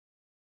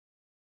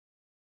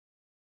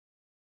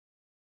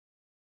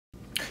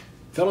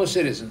Fellow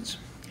citizens,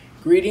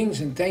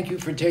 greetings and thank you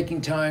for taking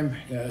time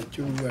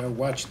to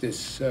watch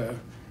this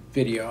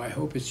video. I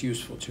hope it's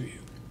useful to you.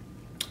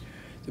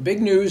 The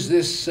big news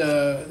this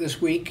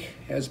week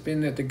has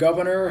been that the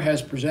governor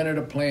has presented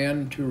a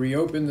plan to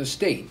reopen the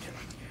state.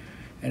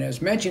 And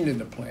as mentioned in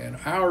the plan,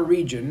 our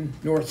region,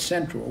 North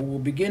Central, will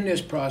begin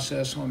this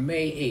process on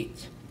May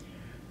 8th.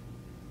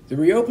 The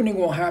reopening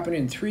will happen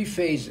in 3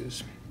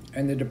 phases,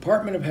 and the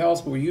Department of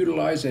Health will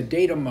utilize a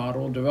data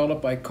model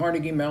developed by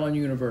Carnegie Mellon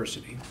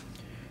University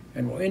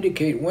and will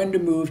indicate when to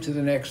move to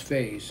the next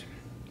phase.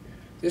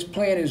 This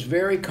plan is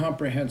very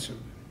comprehensive,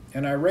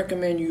 and I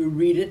recommend you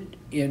read it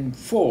in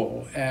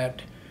full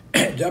at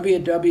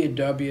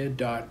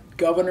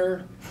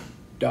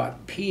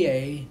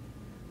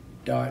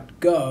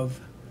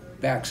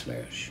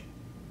www.governor.pa.gov/.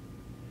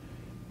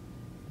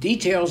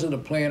 Details of the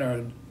plan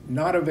are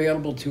not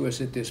available to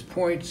us at this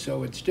point,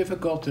 so it's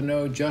difficult to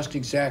know just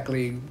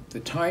exactly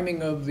the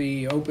timing of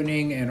the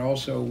opening and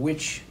also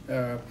which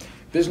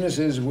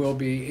businesses will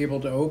be able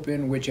to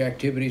open, which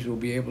activities will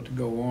be able to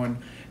go on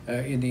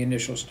in the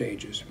initial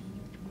stages.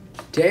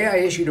 Today I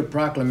issued a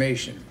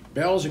proclamation,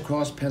 Bells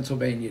Across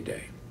Pennsylvania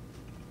Day.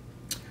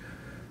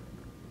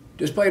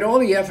 Despite all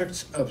the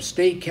efforts of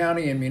state,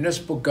 county, and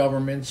municipal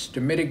governments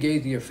to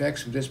mitigate the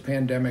effects of this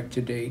pandemic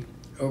to date,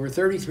 over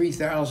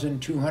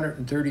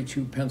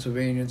 33,232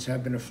 Pennsylvanians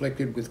have been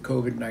afflicted with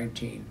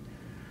COVID-19,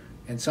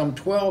 and some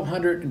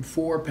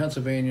 1,204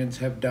 Pennsylvanians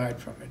have died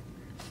from it.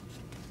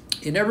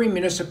 In every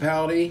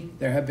municipality,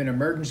 there have been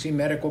emergency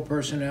medical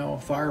personnel,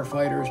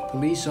 firefighters,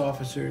 police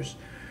officers,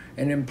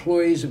 and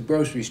employees of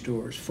grocery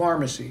stores,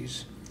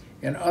 pharmacies,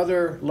 and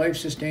other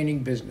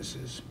life-sustaining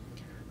businesses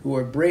who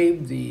have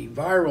braved the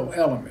viral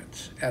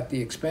elements at the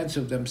expense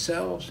of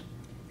themselves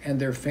and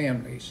their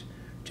families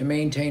to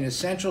maintain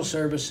essential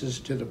services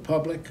to the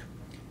public,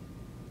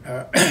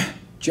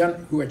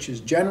 which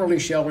is generally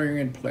sheltering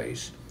in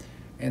place,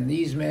 and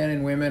these men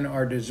and women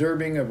are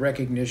deserving of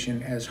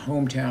recognition as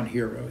hometown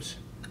heroes.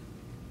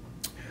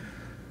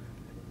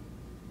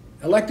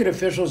 Elected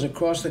officials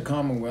across the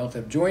Commonwealth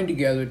have joined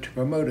together to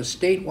promote a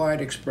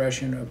statewide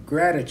expression of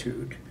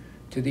gratitude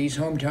to these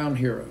hometown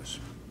heroes,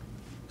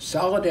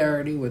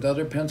 solidarity with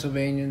other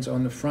Pennsylvanians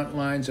on the front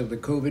lines of the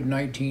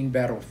COVID-19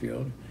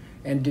 battlefield,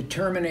 and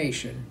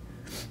determination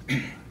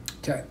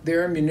that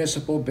their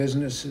municipal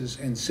businesses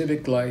and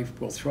civic life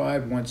will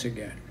thrive once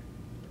again.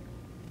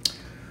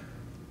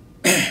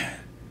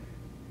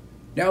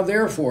 Now,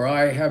 therefore,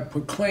 I have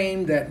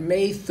proclaimed that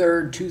May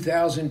 3rd,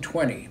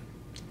 2020,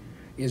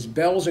 is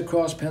Bells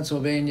Across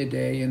Pennsylvania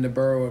Day in the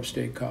borough of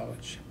State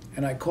College.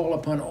 And I call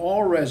upon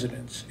all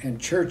residents and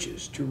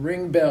churches to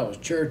ring bells,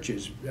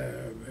 churches,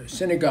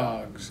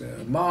 synagogues,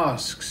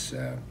 mosques,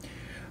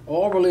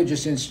 all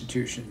religious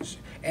institutions,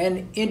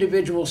 and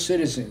individual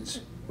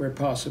citizens, where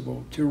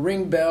possible, to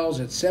ring bells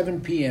at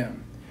 7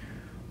 p.m.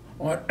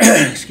 on,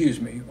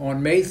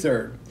 on May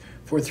 3rd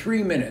for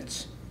 3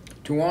 minutes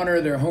to honor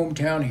their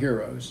hometown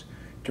heroes,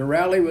 to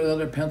rally with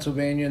other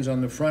Pennsylvanians on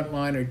the front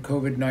line of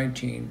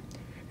COVID-19,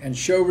 and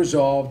show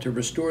resolve to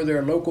restore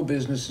their local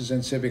businesses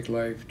and civic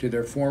life to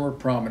their former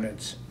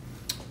prominence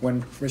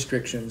when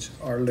restrictions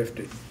are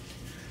lifted.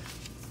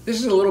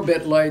 This is a little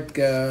bit like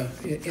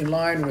in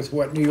line with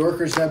what New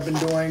Yorkers have been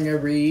doing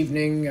every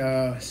evening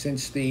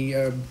since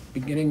the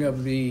beginning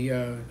of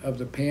the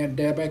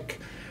pandemic,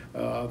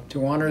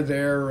 to honor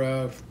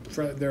their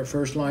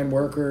first-line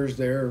workers,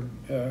 their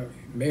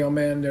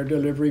mailmen, their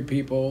delivery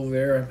people,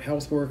 their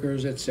health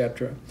workers,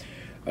 etc.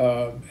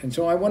 And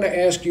so I want to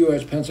ask you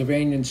as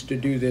Pennsylvanians to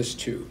do this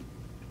too,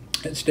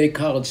 and State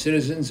College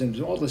citizens and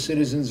all the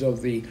citizens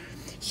of the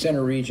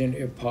Center region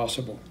if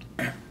possible.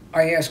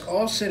 I ask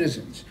all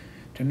citizens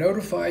to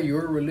notify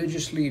your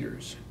religious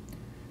leaders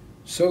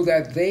so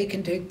that they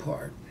can take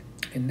part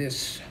in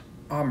this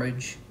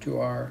homage to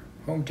our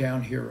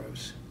hometown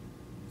heroes.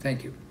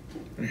 Thank you.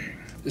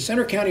 The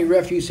Center County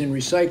Refuse and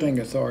Recycling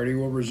Authority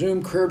will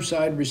resume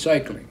curbside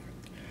recycling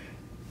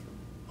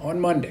on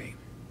Monday.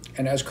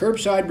 And as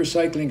curbside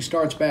recycling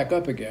starts back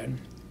up again,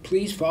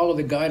 please follow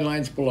the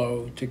guidelines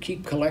below to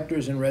keep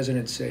collectors and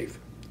residents safe.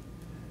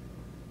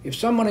 If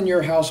someone in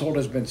your household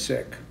has been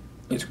sick,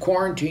 is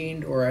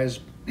quarantined, or has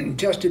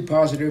tested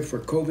positive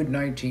for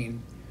COVID-19,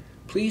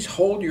 please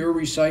hold your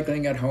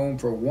recycling at home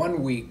for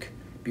 1 week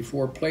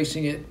before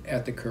placing it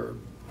at the curb.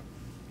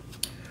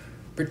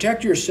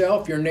 Protect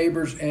yourself, your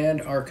neighbors,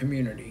 and our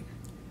community.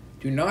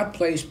 Do not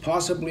place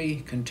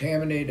possibly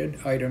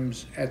contaminated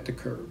items at the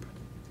curb.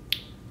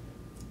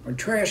 On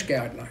trash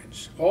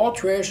guidelines, all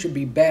trash should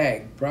be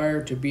bagged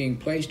prior to being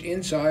placed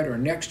inside or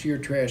next to your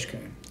trash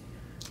can.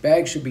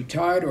 Bags should be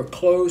tied or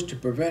closed to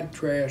prevent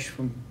trash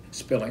from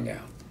spilling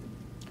out.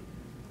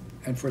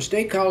 And for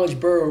State College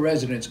Borough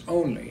residents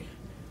only,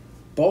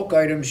 bulk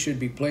items should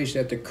be placed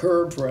at the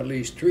curb for at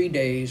least 3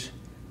 days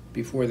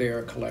before they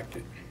are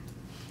collected.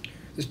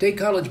 The State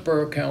College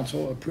Borough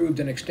Council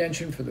approved an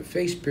extension for the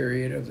face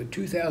period of the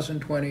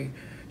 2020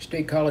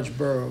 State College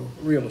Borough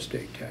real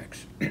estate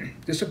tax.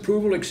 This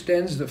approval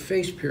extends the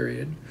face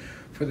period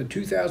for the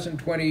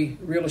 2020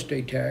 real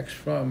estate tax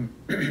from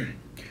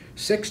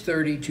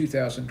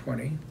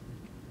 6/30/2020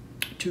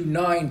 to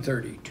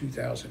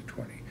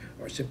 9/30/2020,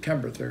 or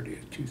September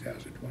 30th,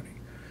 2020.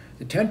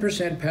 The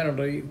 10%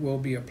 penalty will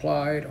be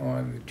applied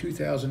on the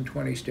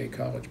 2020 State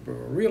College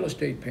Borough real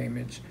estate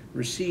payments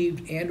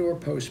received and/or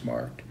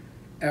postmarked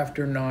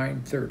after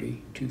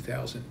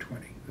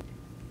 9/30/2020.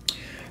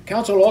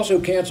 Council also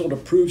canceled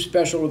approved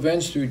special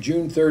events through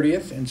June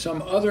 30th and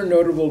some other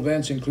notable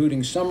events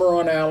including Summer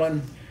on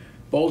Allen,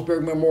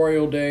 Boalsburg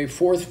Memorial Day,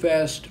 Fourth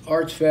Fest,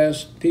 Arts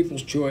Fest,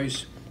 People's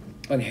Choice,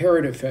 and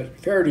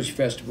Heritage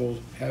Festivals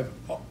have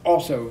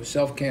also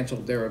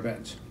self-canceled their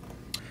events.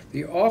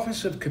 The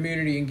Office of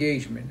Community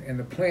Engagement and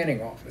the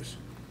Planning Office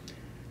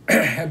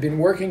have been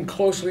working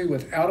closely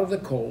with Out of the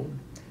Cold,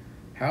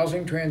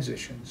 Housing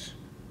Transitions,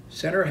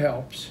 Center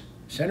Helps,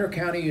 Center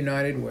County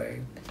United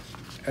Way,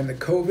 and the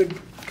COVID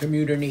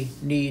Community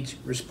Needs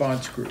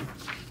Response Group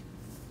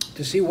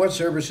to see what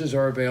services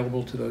are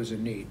available to those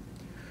in need.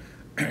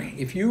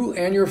 If you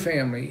and your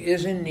family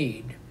is in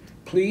need,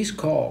 please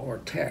call or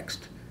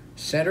text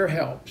Center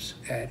Helps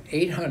at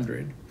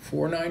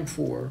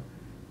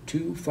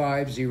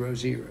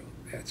 800-494-2500.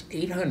 That's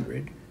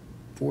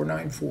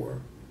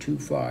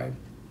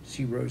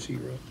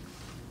 800-494-2500.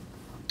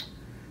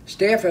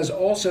 Staff has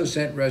also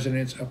sent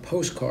residents a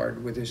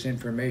postcard with this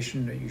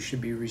information that you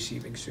should be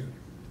receiving soon.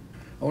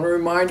 I want to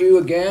remind you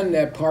again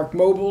that Park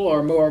Mobile,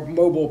 our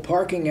mobile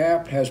parking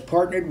app, has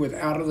partnered with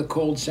Out of the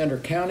Cold Center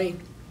County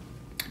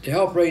to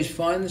help raise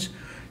funds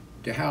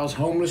to house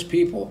homeless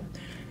people.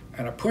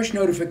 And a push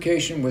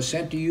notification was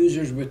sent to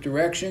users with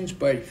directions,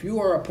 but if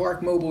you are a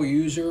Park Mobile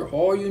user,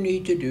 all you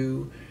need to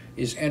do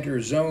is enter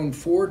zone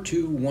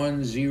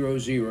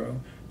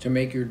 42100 to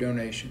make your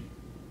donation.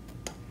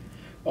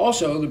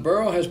 Also, the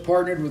borough has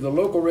partnered with the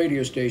local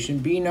radio station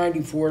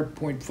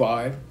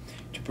B94.5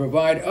 to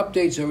provide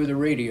updates over the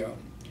radio.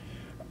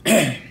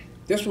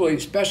 This will be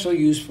especially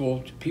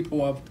useful to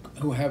people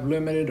who have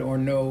limited or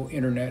no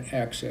internet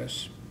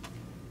access.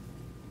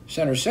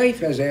 Center Safe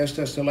has asked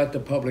us to let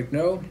the public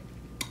know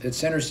that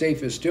Center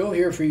Safe is still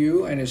here for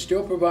you and is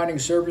still providing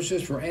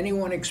services for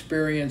anyone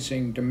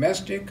experiencing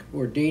domestic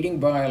or dating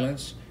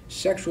violence,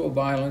 sexual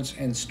violence,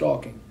 and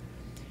stalking.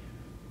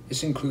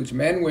 This includes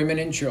men, women,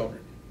 and children,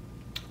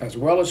 as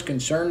well as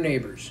concerned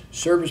neighbors,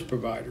 service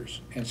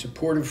providers, and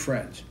supportive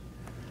friends.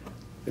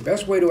 The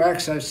best way to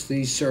access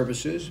these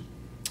services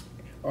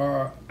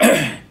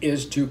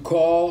is to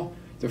call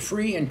the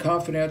free and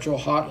confidential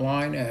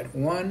hotline at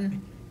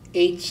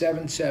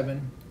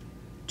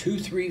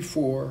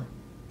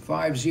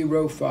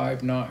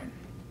 1-877-234-5059.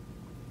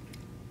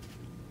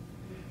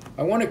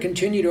 I want to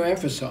continue to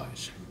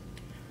emphasize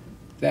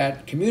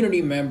that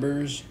community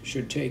members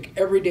should take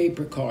everyday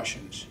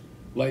precautions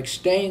like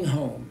staying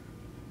home,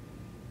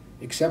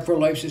 except for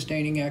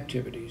life-sustaining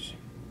activities,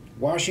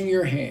 washing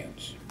your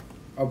hands,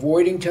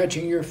 avoiding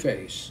touching your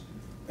face,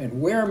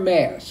 and wear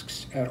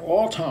masks at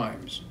all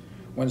times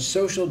when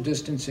social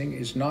distancing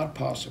is not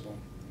possible,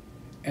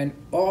 and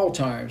all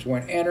times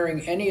when entering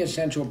any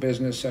essential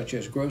business such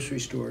as grocery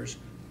stores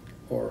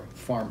or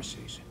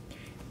pharmacies.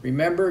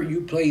 Remember,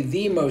 you play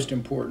the most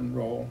important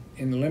role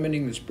in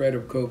limiting the spread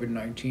of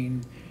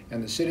COVID-19,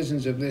 and the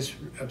citizens of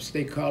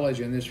State College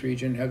in this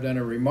region have done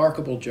a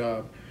remarkable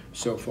job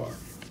so far.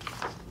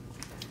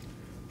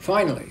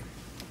 Finally,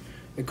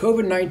 the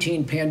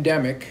COVID-19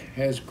 pandemic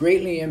has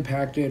greatly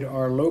impacted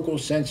our local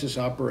census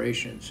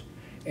operations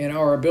and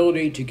our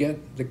ability to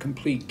get the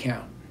complete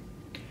count.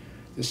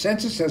 The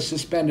census has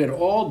suspended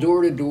all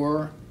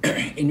door-to-door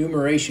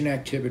enumeration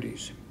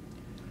activities.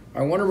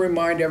 I want to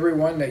remind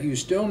everyone that you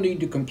still need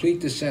to complete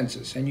the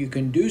census, and you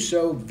can do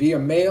so via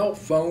mail,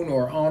 phone,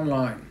 or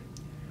online.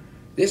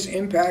 This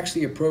impacts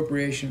the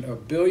appropriation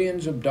of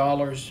billions of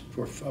dollars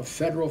of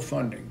federal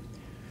funding.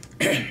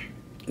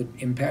 It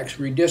impacts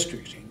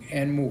redistricting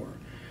and more.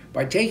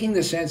 By taking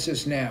the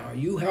census now,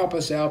 you help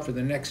us out for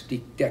the next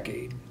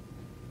decade.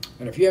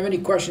 And if you have any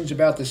questions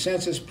about the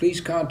census, please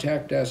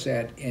contact us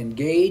at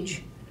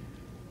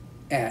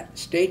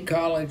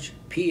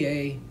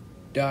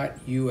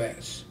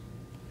engage@statecollegepa.us.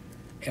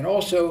 And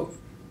also,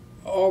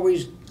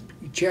 always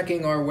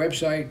checking our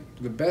website,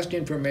 the best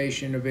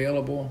information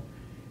available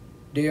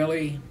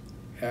daily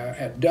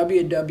at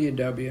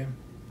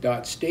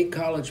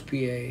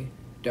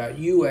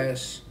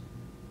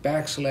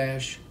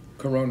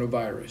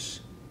www.statecollegepa.us/coronavirus.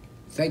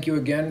 Thank you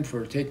again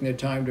for taking the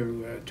time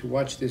to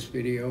watch this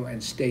video,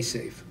 and stay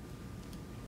safe.